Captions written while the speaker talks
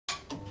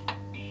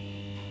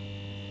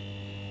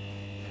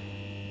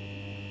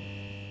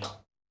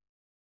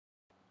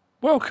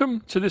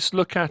Welcome to this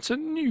look at a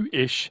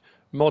new-ish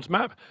mod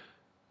map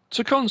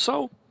to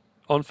console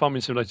on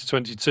Farming Simulator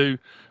 22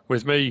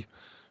 with me,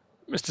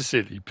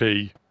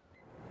 MrSealyp.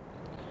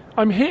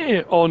 I'm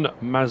here on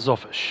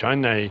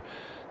MAZOWSZANY.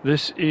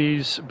 This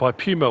is by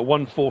Puma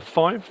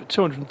 145,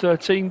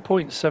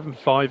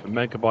 213.75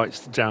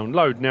 megabytes to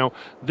download. Now,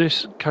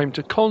 this came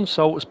to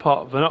console as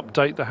part of an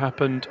update that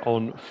happened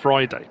on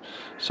Friday.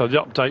 So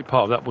the update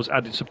part of that was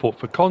added support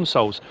for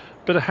consoles.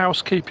 Bit of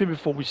housekeeping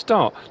before we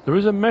start. There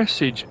is a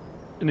message,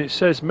 and it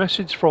says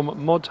message from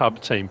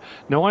ModHub team.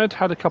 Now, I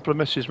had a couple of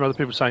messages from other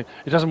people saying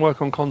it doesn't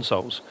work on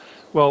consoles.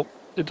 Well,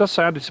 it does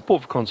say added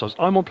support for consoles.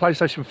 I'm on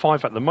PlayStation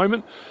 5 at the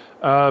moment.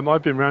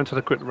 I've been around, had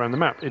a quick look around the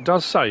map. It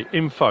does say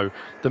info.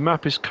 The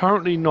map is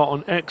currently not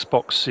on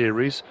Xbox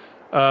Series,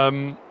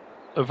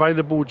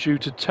 available due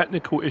to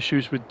technical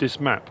issues with this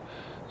map.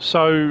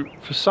 So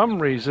for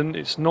some reason,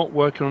 it's not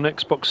working on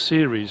Xbox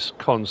Series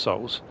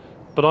consoles.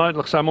 But like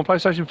I say, I'm on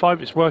PlayStation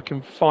 5. It's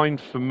working fine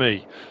for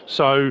me.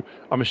 So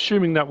I'm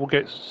assuming that will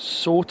get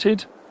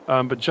sorted.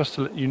 But just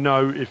to let you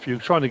know, if you're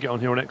trying to get on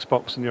here on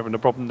Xbox and you're having a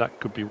problem,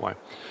 that could be why.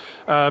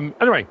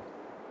 Anyway,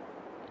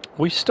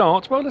 we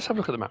start. Well, let's have a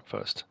look at the map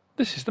first.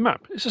 This is the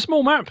map. It's a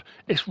small map.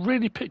 It's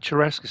really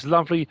picturesque. It's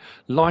lovely.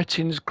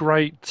 Lighting's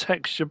great.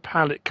 Texture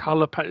palette,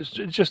 colour palette.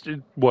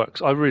 It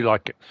works. I really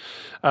like it.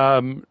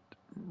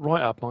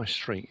 Right up my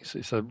street.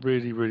 It's a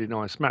really, really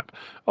nice map.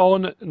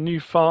 On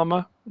New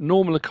Farmer,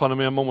 normal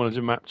economy, I'm on one of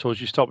the map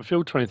tours. You start with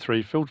field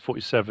 23, field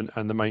 47,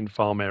 and the main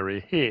farm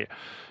area here.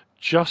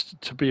 Just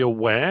to be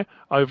aware,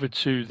 over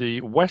to the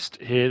west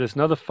here, there's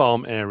another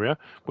farm area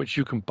which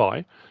you can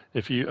buy.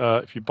 If you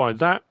buy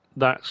that,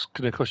 that's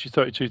going to cost you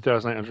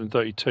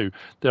 32,832.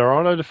 There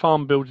are a load of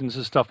farm buildings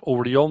and stuff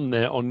already on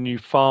there on New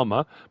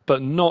Farmer,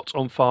 but not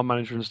on Farm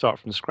Manager and Start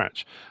from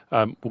Scratch.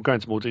 We'll go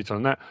into more detail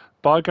on that.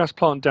 Biogas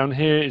plant down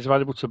here is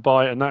available to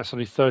buy, and that's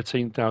only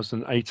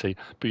 13,080.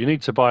 But you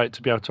need to buy it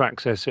to be able to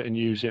access it and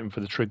use it, and for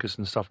the triggers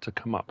and stuff to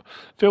come up.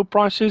 Field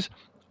prices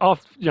are,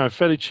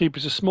 fairly cheap.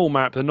 It's a small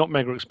map. They're not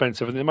mega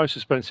expensive. And the most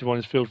expensive one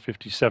is field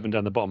 57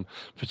 down the bottom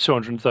for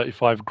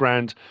 235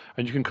 grand.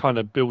 And you can kind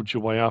of build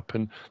your way up.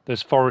 And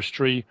there's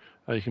forestry.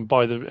 You can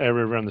buy the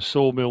area around the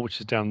sawmill,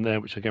 which is down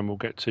there, which again we'll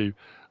get to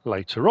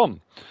later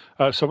on.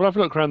 So we'll have a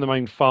look around the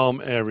main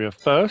farm area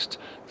first.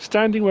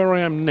 Standing where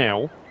I am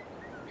now,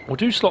 we'll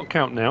do slot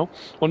count now.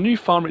 On New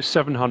Farm, it's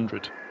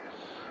 700.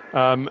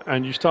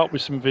 And you start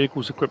with some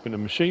vehicles, equipment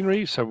and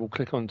machinery, so we'll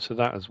click onto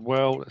that as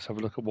well. Let's have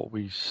a look at what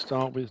we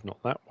start with, not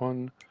that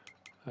one.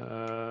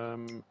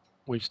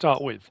 We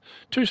start with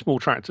two small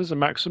tractors, a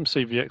Maxim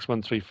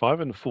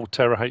CVX135 and a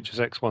Forterra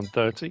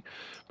HSX130.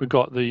 We've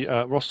got the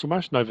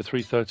Rostelmash Nova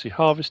 330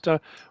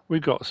 harvester.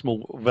 We've got a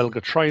small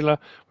Velga trailer.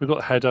 We've got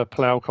a header,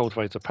 plough,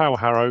 cultivator, power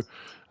harrow.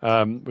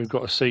 We've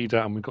got a seeder,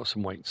 and we've got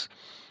some weights.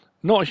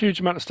 Not a huge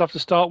amount of stuff to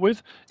start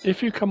with.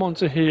 If you come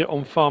onto here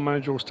on Farm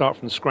Manager or Start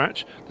from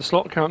Scratch, the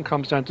slot count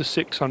comes down to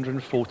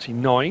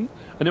 649,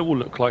 and it will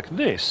look like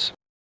this.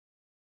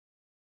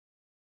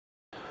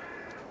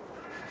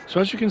 So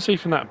as you can see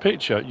from that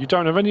picture, you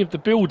don't have any of the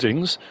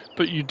buildings,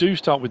 but you do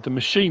start with the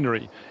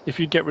machinery. If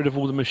you get rid of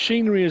all the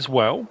machinery as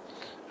well,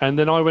 and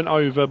then I went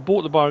over,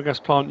 bought the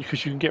biogas plant,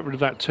 because you can get rid of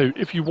that too,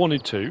 if you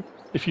wanted to.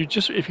 If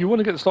you want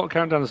to get the slot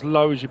count down as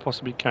low as you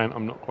possibly can,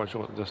 I'm not quite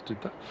sure what I just did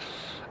that.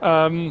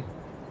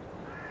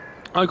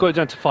 I got it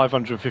down to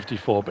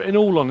 554, but in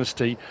all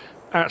honesty,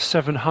 at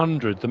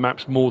 700, the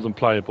map's more than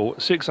playable.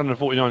 At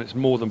 649, it's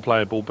more than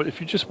playable. But if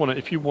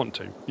you want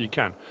to, you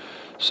can.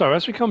 So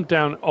as we come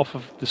down off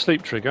of the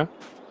sleep trigger,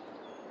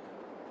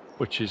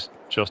 which is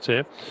just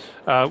here,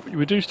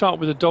 we do start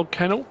with a dog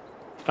kennel.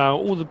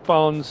 All the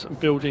barns and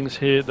buildings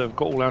here, they've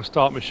got all our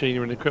start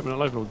machinery and equipment.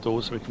 I'll open all the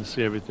doors so we can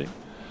see everything.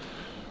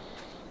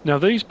 Now,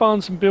 these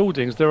barns and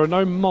buildings, there are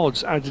no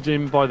mods added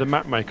in by the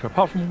map maker,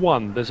 apart from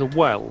one. There's a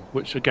well,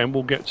 which again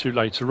we'll get to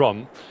later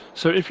on.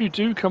 So if you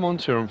do come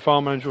onto here and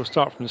Farm Manager will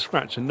Start from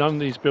scratch and none of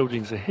these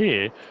buildings are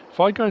here, if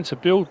I go into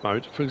build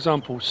mode, for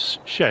example,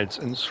 sheds,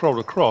 and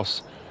scroll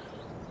across,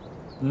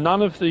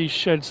 none of these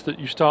sheds that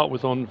you start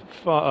with on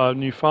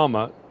New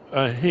Farmer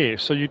are here.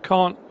 So you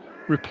can't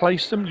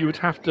replace them. You would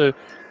have to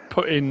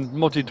put in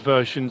modded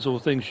versions or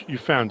things you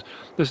found.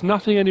 There's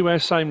nothing anywhere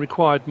saying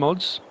required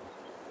mods.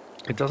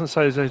 It doesn't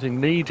say there's anything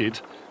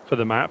needed for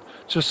the map,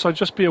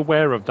 just be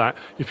aware of that.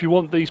 If you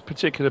want these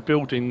particular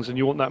buildings and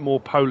you want that more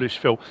Polish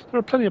feel, there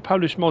are plenty of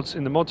Polish mods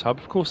in the mod hub,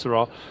 of course there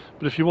are,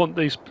 but if you want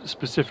these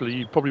specifically,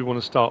 you probably want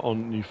to start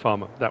on New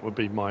Farmer. That would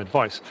be my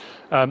advice.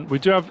 We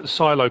do have the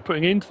silo.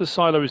 Putting into the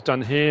silo is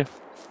done here.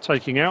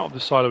 Taking out of the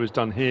silo is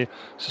done here.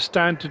 It's a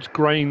standard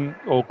grain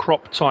or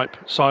crop type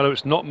silo.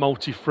 It's not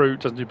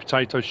multi-fruit, doesn't do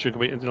potatoes, sugar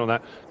beet, anything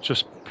like that.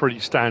 Just pretty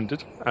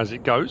standard as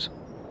it goes.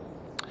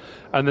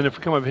 And then if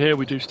we come over here,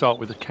 we do start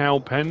with a cow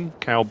pen,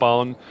 cow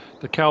barn.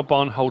 The cow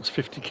barn holds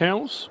 50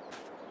 cows.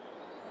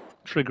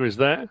 Trigger is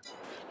there.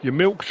 Your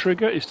milk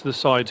trigger is to the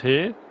side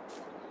here.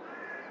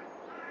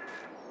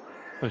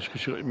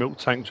 Because you've got your milk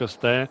tank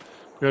just there.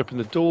 We open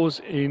the doors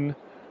in.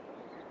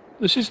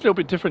 This is a little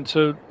bit different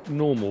to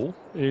normal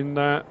in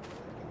that.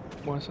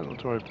 Why is that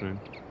not door opening?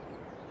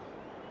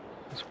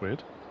 That's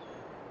weird.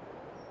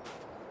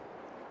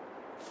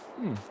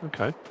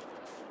 Okay.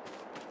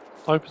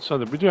 Open so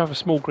that we do have a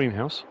small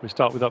greenhouse. We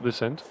start with up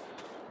this end.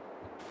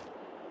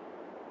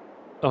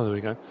 Oh, there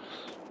we go.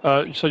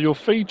 So your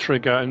feed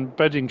trigger and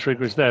bedding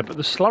trigger is there, but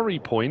the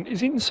slurry point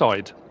is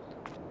inside.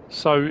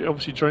 So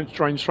obviously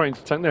drains straight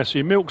into the tank there. So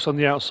your milk's on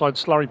the outside,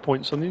 slurry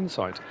point's on the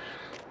inside,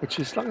 which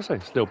is, like I say,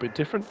 it's a little bit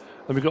different.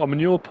 And we've got a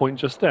manure point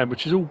just there,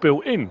 which is all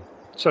built in.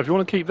 So if you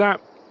want to keep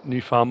that,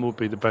 new farm would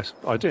be the best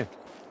idea.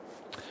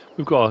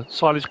 We've got a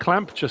silage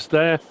clamp just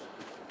there.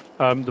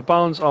 The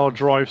barns are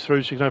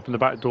drive-through, so you can open the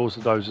back doors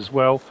of those as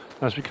well.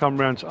 As we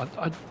come around,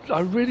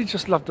 I really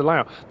just love the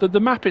layout. The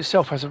map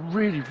itself has a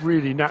really,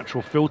 really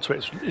natural feel to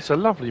it. It's a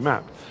lovely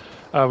map.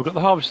 We've got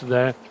the harvester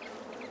there,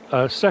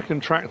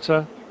 second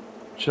tractor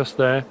just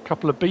there, a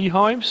couple of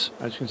beehives.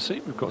 As you can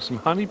see, we've got some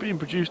honey being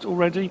produced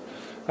already.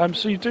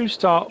 So you do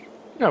start,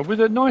 with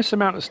a nice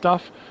amount of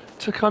stuff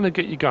to kind of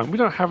get you going. We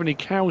don't have any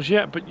cows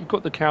yet, but you've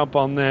got the cow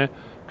barn there,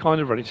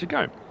 kind of ready to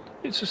go.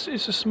 It's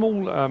a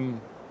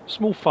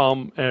small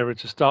farm area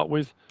to start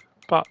with,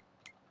 but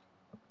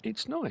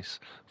it's nice.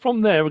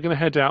 From there, we're going to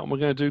head out and we're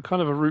going to do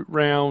kind of a route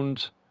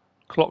round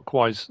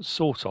clockwise,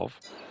 sort of.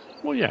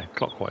 Well, yeah,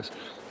 clockwise.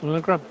 I'm going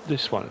to grab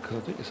this one because I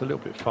think it's a little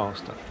bit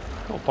faster.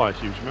 Not by a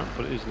huge amount,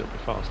 but it is a little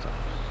bit faster.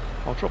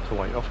 I'll drop the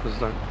weight off because I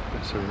don't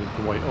necessarily need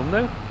the weight on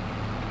there.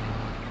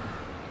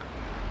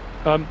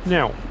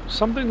 Now,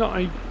 something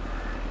that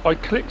I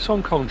clicked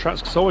on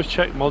contracts because I always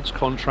check mods,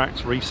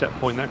 contracts, reset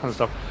point, that kind of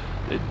stuff.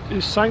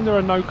 It's saying there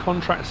are no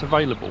contracts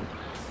available.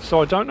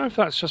 So I don't know if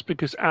that's just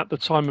because at the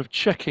time of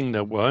checking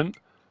there weren't.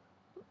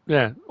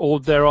 Yeah, or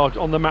there are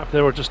on the map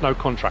there are just no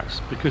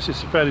contracts because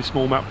it's a fairly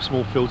small map with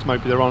small fields.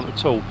 Maybe there aren't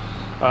at all.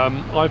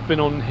 I've been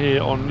on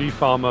here on New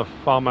Farmer,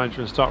 Farm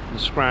Manager and Start from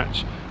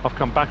Scratch. I've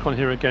come back on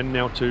here again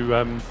now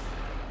to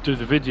do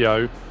the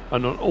video,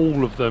 and on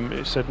all of them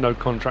it said no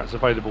contracts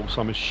available.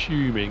 So I'm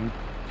assuming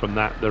from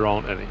that there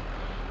aren't any.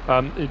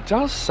 It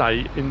does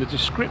say in the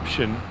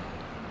description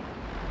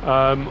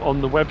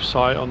on the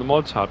website, on the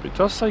mods hub, it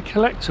does say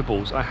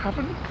collectibles. I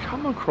haven't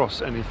come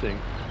across anything.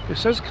 It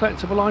says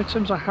collectible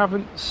items. I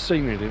haven't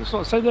seen anything. It's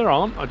not to say there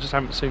aren't, I just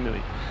haven't seen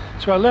any.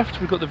 To our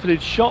left we've got the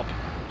village shop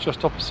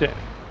just opposite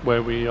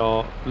where we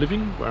are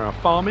living, where our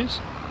farm is.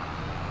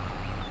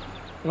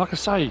 And like I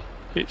say,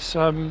 it's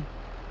I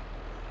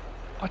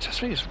just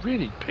think it's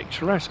really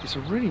picturesque. It's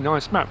a really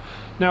nice map.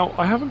 Now,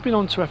 I haven't been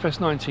on to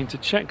FS19 to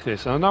check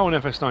this, and I know on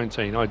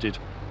FS19 I did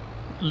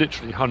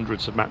literally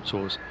hundreds of map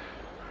tours.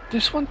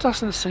 This one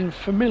doesn't seem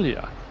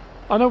familiar.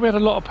 I know we had a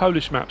lot of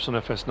Polish maps on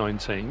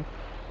FS19,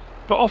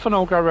 but often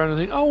I'll go around and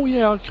think, oh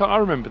yeah, I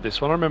remember this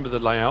one, I remember the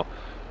layout.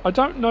 I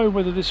don't know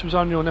whether this was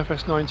only on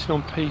FS19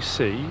 on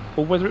PC,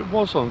 or whether it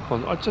was on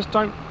console. I just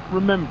don't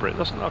remember it.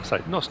 That's not, like I say,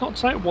 it's not to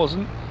say it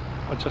wasn't,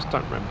 I just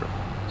don't remember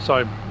it.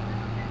 So,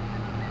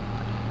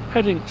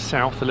 heading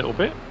south a little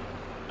bit,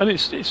 and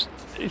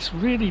it's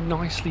really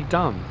nicely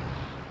done.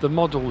 The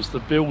models, the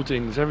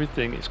buildings,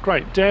 everything, it's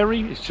great.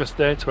 Dairy is just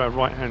there to our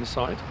right hand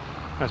side.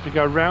 As we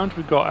go around,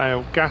 we've got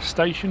our gas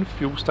station,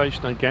 fuel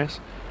station I guess,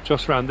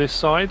 just around this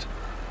side,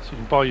 so you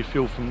can buy your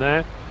fuel from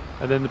there.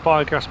 And then the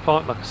biogas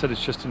plant, like I said, is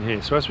just in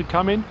here. So as we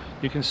come in,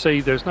 you can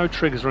see there's no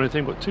triggers or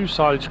anything, but 2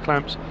 silage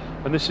clamps,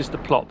 and this is the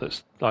plot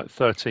that's like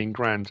 13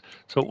 grand.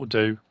 So what we'll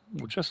do,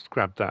 we'll just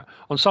grab that.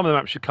 On some of the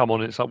maps you come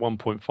on, it's like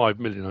 1.5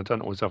 million. I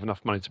don't always have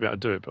enough money to be able to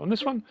do it, but on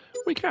this one,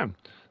 we can.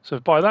 So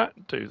buy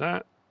that, do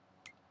that,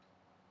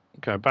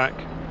 go back,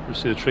 you'll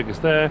see the triggers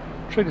there.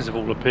 Triggers have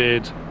all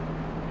appeared.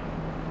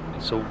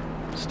 It's all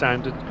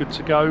standard, good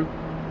to go.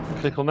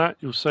 Click on that,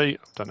 you'll see,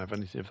 I don't have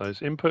anything of those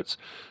inputs.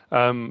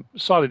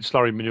 Silage,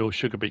 slurry, manure,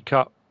 sugar beet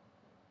cut,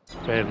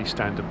 fairly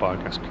standard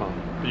biogas plant.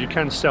 But you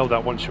can sell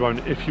that once you own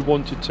it if you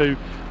wanted to,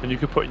 and you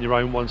could put in your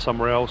own one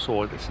somewhere else,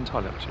 or it's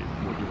entirely up to you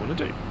what you want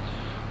to do.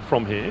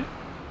 From here,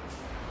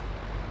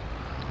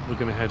 we're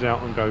going to head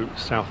out and go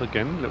south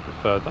again, a little bit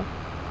further.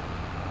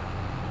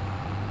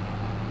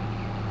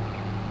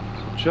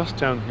 So just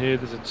down here,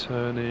 there's a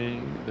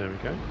turning, there we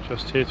go,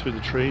 just here through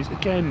the trees.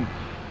 Again,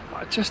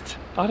 I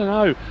don't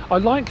know, I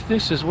like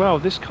this as well,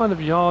 this kind of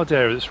yard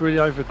area that's really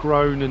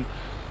overgrown, and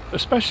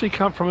especially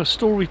come from a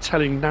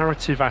storytelling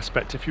narrative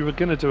aspect. If you were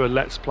going to do a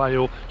let's play,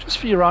 or just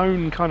for your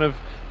own kind of,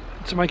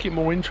 to make it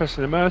more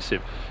interesting and immersive,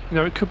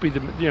 it could be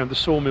the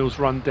sawmill's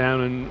run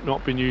down and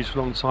not been used for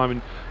a long time,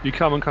 and you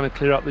come and kind of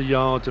clear up the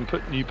yards and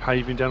put new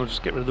paving down, or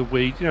just get rid of the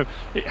weeds.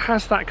 It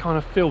has that kind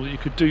of feel that you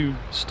could do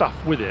stuff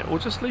with it, or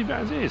just leave it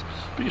as is.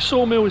 But your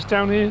sawmill is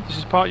down here, this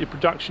is part of your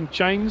production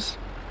chains.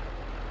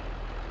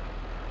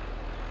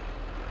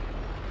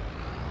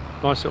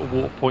 Nice little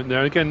water point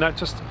there. Again,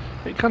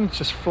 it kind of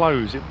just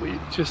flows. It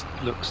just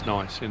looks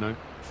nice,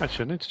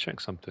 Actually, I need to check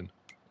something.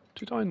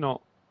 Did I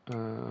not?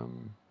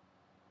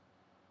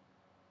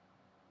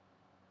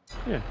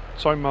 Yeah,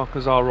 zone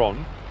markers are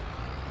on.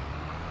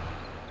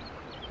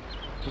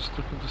 Just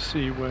looking to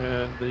see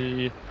where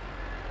the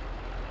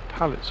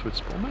pallets would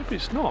spawn. Maybe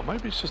it's not.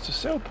 Maybe it's just a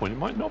sell point. It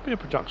might not be a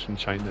production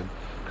chain then,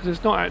 because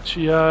it's not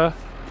actually. No,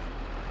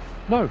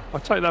 I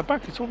take that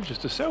back. It's all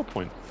just a sell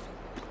point.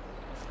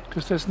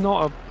 because there's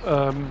not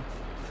a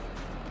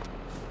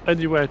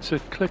anywhere to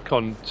click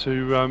on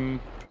to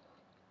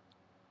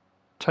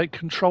take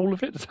control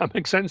of it. Does that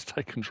make sense?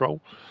 Take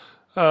control.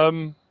 Yeah,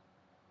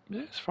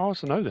 as far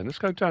as I know then. Let's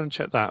go down and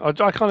check that.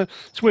 I kind of,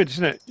 it's weird,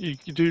 isn't it? You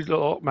do a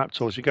lot of map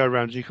tours, you go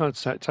around and you kind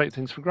of take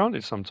things for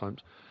granted sometimes.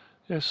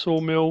 Yeah,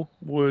 sawmill,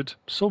 wood,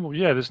 sawmill,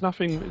 yeah, there's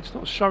nothing, it's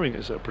not showing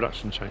it's a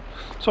production chain.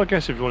 So I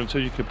guess if you wanted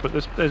to, you could put,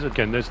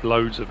 there's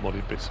loads of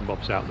modded bits and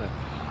bobs out there.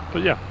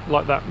 But yeah,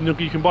 like that.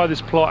 You can buy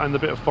this plot and the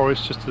bit of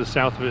forest just to the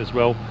south of it as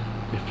well,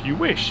 if you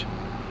wish.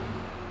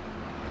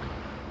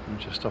 I'm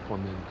just up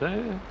on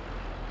there.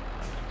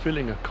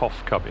 Filling a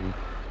cough cubbing.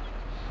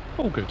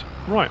 All good.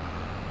 Right.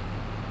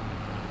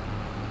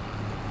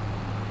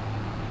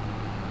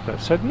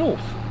 Let's head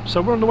north.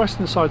 So we're on the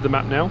western side of the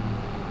map now.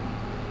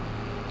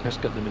 Let's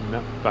get the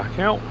mini-map back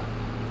out.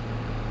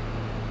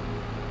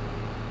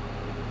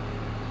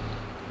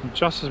 And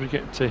just as we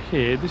get to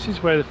here, this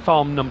is where the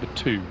farm number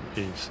 2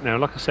 is. Now,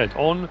 like I said,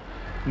 on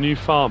New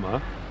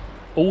Farmer,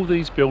 all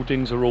these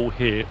buildings are all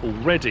here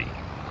already.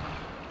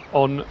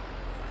 On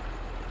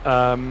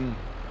Farm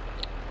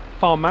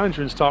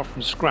Manager and start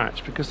from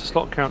scratch, because the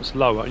slot count's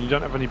lower and you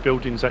don't have any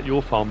buildings at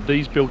your farm,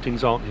 these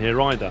buildings aren't here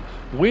either.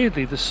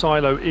 Weirdly, the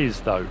silo is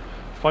though.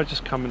 If I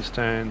just come and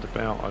stand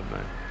about, I don't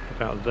know,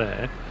 about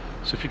there.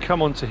 So if you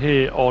come onto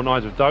here on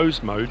either of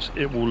those modes,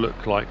 it will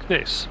look like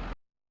this.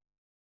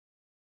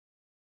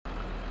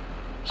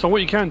 So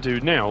what you can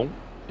do now,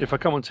 if I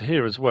come onto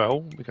here as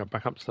well, we go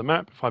back up to the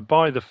map, if I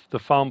buy the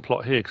farm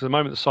plot here, because at the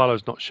moment the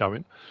silo's not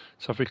showing,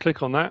 so if we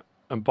click on that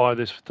and buy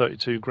this for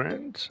 32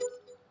 grand,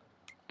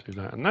 do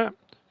that and that,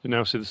 you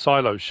now see the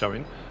silos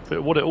showing.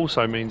 But what it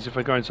also means, if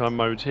I go into our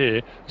mode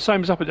here, the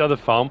same as up at the other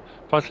farm,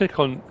 if I click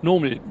on,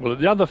 normally, well at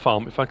the other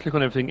farm, if I click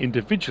on everything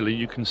individually,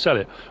 you can sell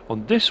it.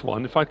 On this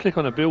one, if I click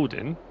on a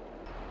building,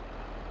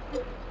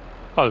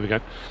 oh there we go,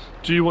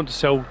 do you want to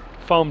sell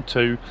farm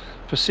 2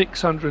 for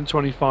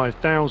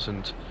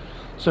 625,000?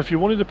 So if you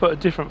wanted to put a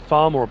different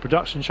farm or a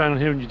production chain on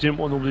here and you didn't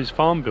want all these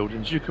farm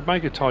buildings, you could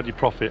make a tidy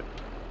profit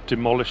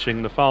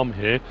demolishing the farm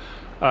here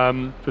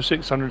for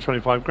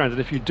 625 grand. And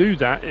if you do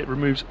that, it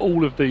removes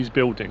all of these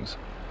buildings.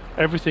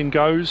 Everything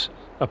goes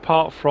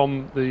apart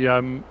from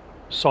the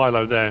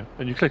silo there,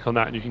 and you click on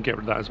that and you can get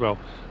rid of that as well.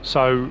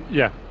 So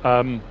yeah,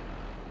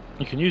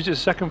 you can use it as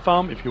a second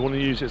farm if you want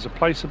to use it as a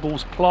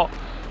placeables plot.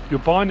 You're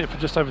buying it for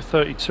just over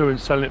 32 and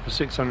selling it for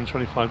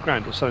 625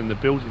 grand, or selling the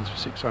buildings for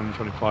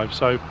 625.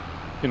 So,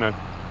 you know,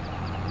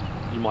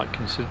 you might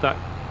consider that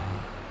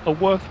a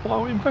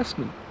worthwhile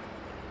investment.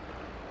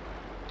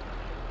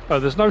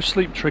 There's no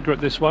sleep trigger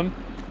at this one.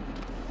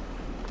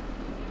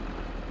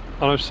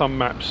 I know some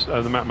maps,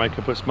 the map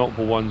maker puts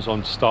multiple ones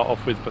on to start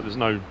off with, but there's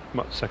no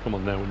second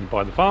one there when you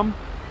buy the farm.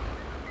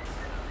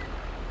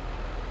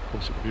 Of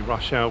course it would be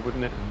rush hour,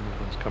 wouldn't it? And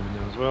everyone's coming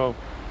now as well.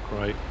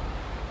 Great.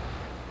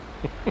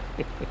 It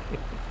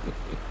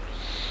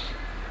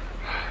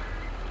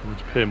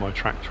would appear my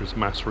tractor is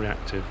mass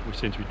reactive. We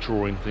seem to be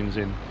drawing things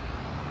in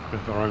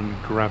with our own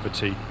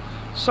gravity.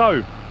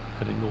 So,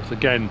 heading north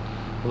again.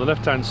 On the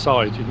left hand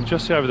side, you can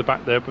just see over the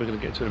back there, but we're going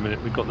to get to in a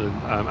minute. We've got the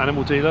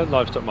animal dealer,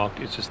 livestock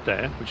market, it's just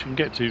there, which you can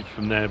get to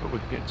from there, but we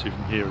can get to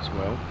from here as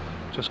well.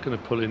 Just going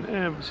to pull in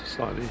ever so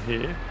slightly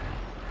here.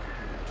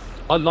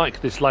 I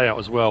like this layout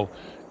as well.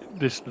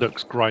 This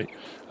looks great.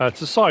 To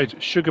the side,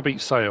 sugar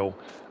beet sale.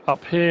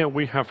 Up here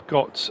we have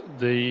got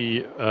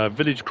the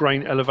village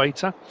grain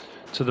elevator.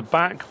 To the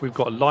back we've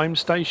got a lime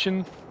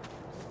station.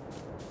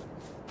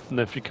 And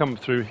if you come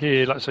through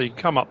here, like so you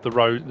come up the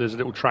road, there's a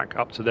little track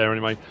up to there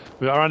anyway.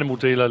 We've got our animal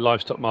dealer,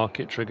 livestock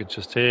market triggered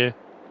just here.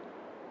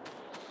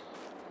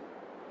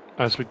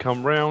 As we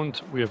come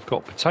round, we have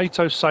got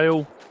potato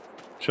sale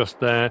just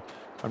there.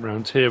 And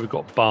around here we've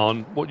got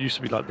barn, what used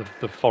to be like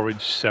the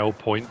forage sell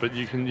point, but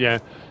you can, yeah,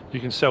 you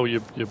can sell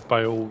your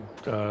bale,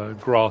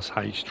 grass,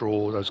 hay,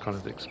 straw, those kind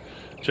of things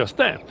just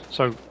there.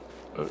 So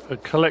a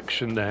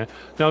collection there.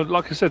 Now,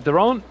 like I said, there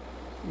aren't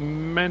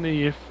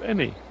many, if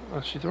any.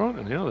 Actually, there aren't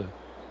any, are there?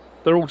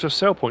 They're all just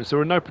sell points. There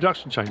are no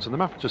production chains on the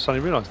map. I just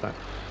suddenly realised that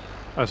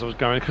as I was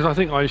going, because I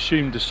think I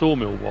assumed the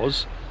sawmill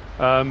was.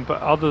 But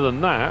other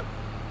than that,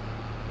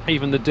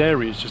 even the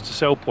dairy is just a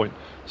sell point.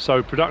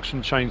 So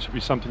production chains would be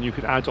something you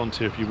could add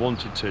onto if you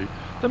wanted to.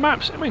 The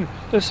maps, I mean,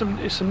 it's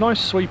some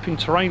nice sweeping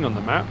terrain on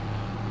the map,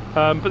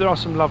 but there are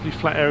some lovely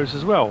flat areas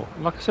as well.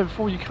 And like I said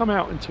before, you come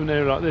out into an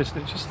area like this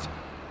and it just,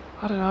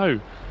 I don't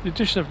know, the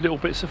addition of little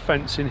bits of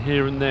fence in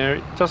here and there,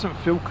 it doesn't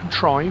feel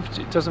contrived,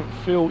 it doesn't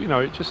feel, you know,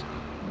 it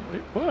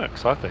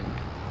works, I think.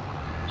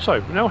 So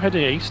we're now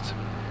heading east,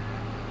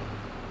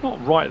 not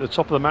right at the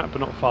top of the map,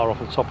 but not far off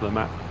the top of the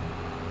map,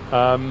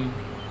 and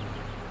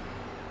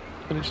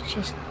it's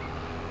just,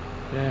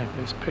 yeah,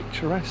 it's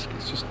picturesque.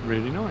 It's just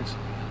really nice.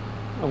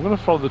 I'm going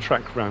to follow the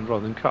track around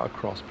rather than cut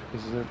across,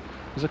 because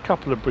there's a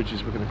couple of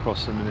bridges we're going to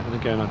cross in a minute, and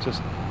again, I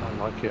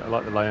like it. I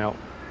like the layout.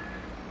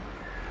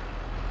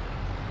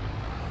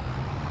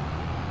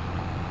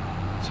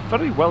 It's a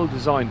very well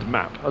designed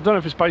map. I don't know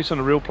if it's based on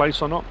a real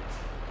place or not.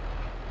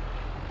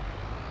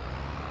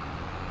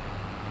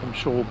 I'm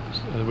sure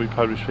we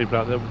Polish people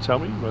out there will tell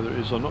me whether it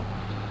is or not.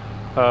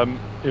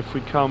 If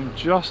we come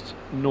just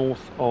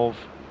north of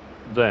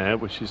there,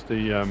 which is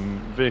the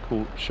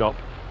vehicle shop,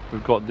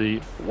 we've got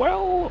the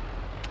well.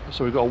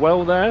 So we've got a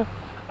well there.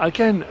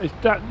 Again,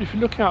 if you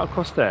look out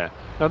across there,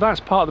 now that's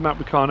part of the map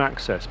we can't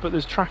access, but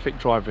there's traffic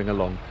driving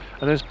along,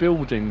 and there's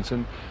buildings,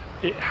 and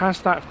it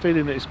has that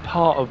feeling that it's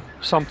part of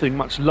something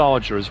much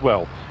larger as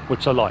well,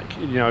 which I like.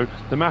 You know,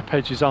 the map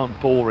edges aren't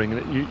boring,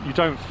 and you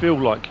don't feel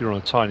like you're on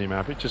a tiny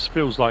map. It just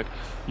feels like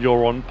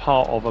you're on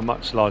part of a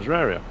much larger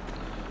area.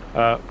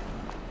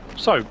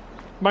 So,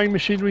 main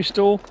machinery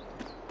store,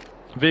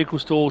 vehicle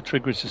store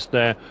trigger is just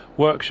there,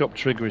 workshop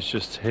trigger is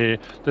just here.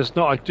 There's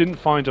not, I don't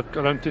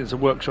think there's a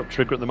workshop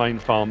trigger at the main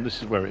farm.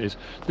 This is where it is.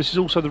 This is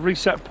also the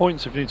reset point,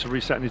 so if you need to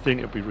reset anything,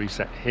 it'll be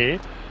reset here.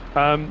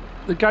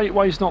 The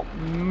gateway's not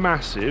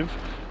massive,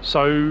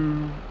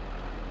 so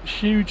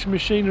huge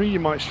machinery you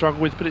might struggle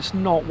with, but it's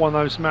not one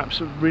of those maps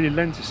that really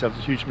lends itself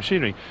to huge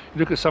machinery. You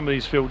look at some of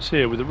these fields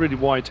here with a really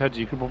wide header,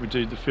 you can probably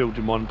do the field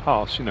in one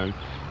pass, you know,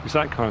 it's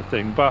that kind of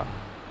thing. But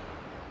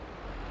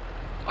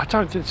I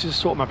don't think this is the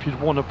sort of map you'd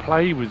want to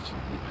play with.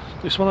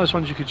 It's one of those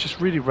ones you could just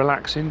really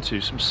relax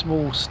into, some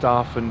small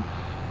stuff, and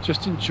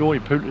just enjoy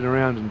pootling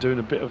around and doing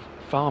a bit of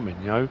farming,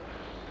 you know.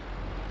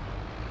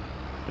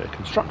 Bit of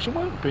construction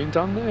work being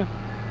done there.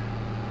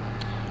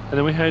 And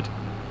then we head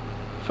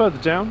further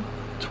down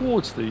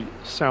towards the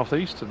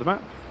southeast of the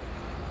map.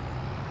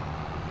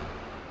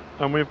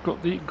 And we've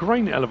got the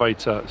grain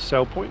elevator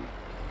sell point.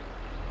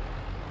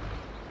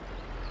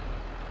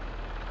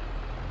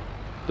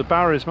 The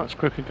barrier is much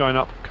quicker going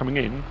up, coming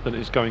in, than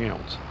it is going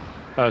out.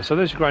 So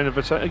there's your grain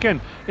elevator.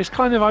 Again, it's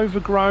kind of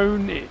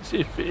overgrown. It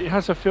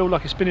has a feel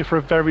like it's been here for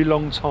a very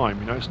long time.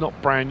 You know, it's not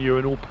brand new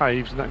and all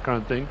paved and that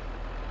kind of thing.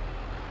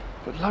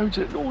 But loads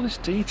of all this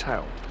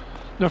detail.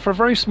 Now, for a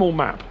very small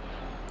map,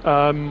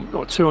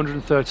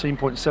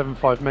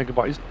 213.75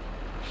 megabytes is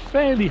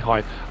fairly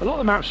high. A lot of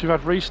the maps we've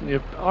had recently,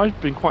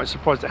 I've been quite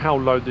surprised at how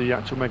low the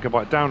actual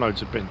megabyte downloads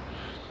have been.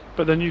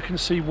 But then you can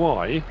see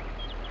why.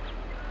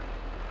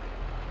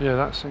 Yeah,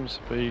 that seems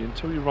to be,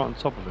 until you're right on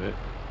top of it,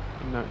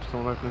 and now it's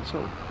not open at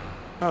all.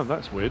 Oh,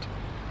 that's weird,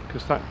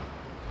 because that,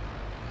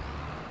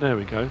 there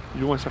we go,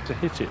 you almost have to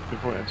hit it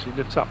before it actually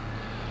lifts up.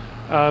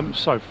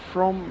 So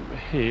from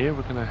here,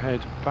 we're going to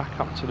head back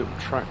up to the little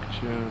track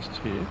just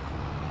here.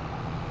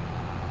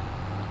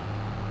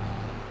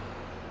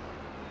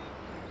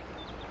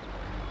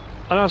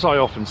 And as I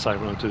often say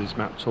when I do these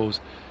map tours,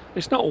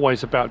 it's not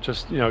always about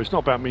just, you know, it's not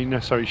about me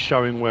necessarily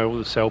showing where all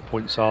the sell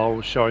points are,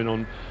 or showing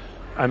on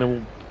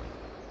animal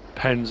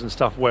pens and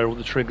stuff where all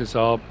the triggers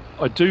are.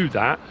 I do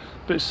that,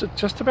 but it's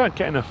just about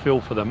getting a feel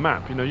for the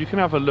map. You know, you can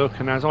have a look,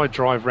 and as I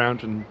drive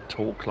around and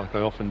talk like I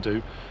often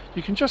do,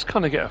 you can just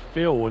kind of get a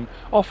feel, and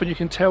often you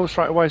can tell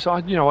straight away. So I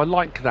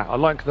like that. I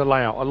like the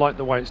layout. I like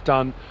the way it's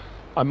done.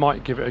 I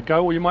might give it a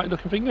go, or you might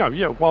look and think, no,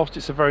 yeah, whilst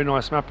it's a very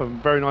nice map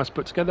and very nice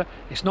put together,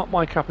 it's not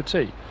my cup of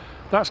tea.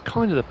 That's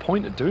kind of the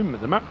point of doing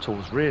the map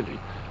tours, really.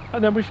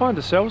 And then we find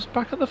ourselves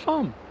back at the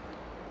farm.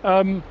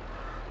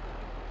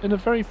 In a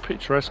very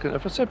picturesque,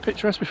 have I said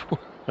picturesque before?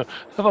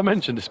 Have I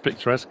mentioned this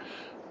picturesque?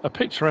 A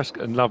picturesque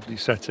and lovely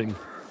setting.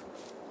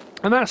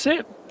 And that's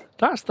it.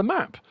 That's the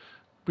map.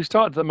 We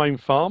started at the main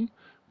farm.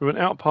 We went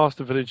out past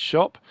the village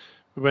shop.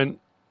 We went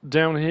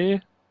down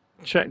here,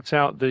 checked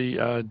out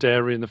the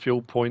dairy and the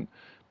fuel point,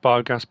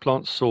 biogas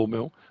plant,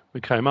 sawmill.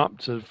 We came up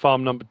to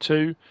farm number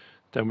 2.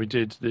 Then we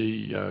did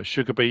the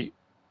sugar beet,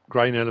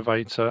 grain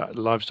elevator,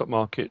 livestock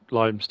market,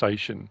 lime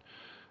station,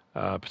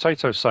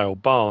 potato sale,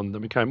 barn.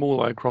 Then we came all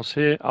the way across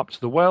here up to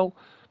the well,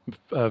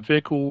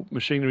 vehicle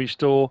machinery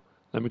store.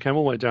 Then we came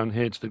all the way down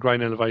here to the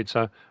grain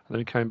elevator, and then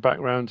we came back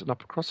round and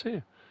up across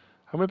here,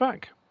 and we're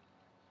back.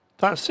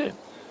 That's it.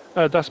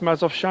 That's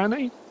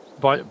MAZOWSZANY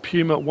by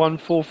Puma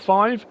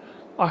 145.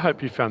 I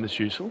hope you found this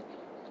useful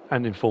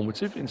and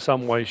informative in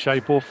some way,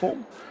 shape or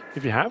form.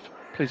 If you have,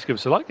 please give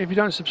us a like. If you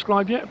don't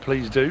subscribe yet,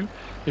 please do.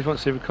 If you want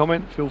to leave a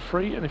comment, feel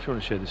free. And if you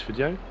want to share this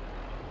video,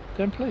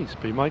 then please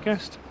be my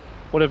guest.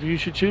 Whatever you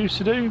should choose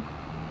to do.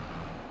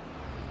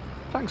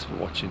 Thanks for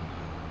watching.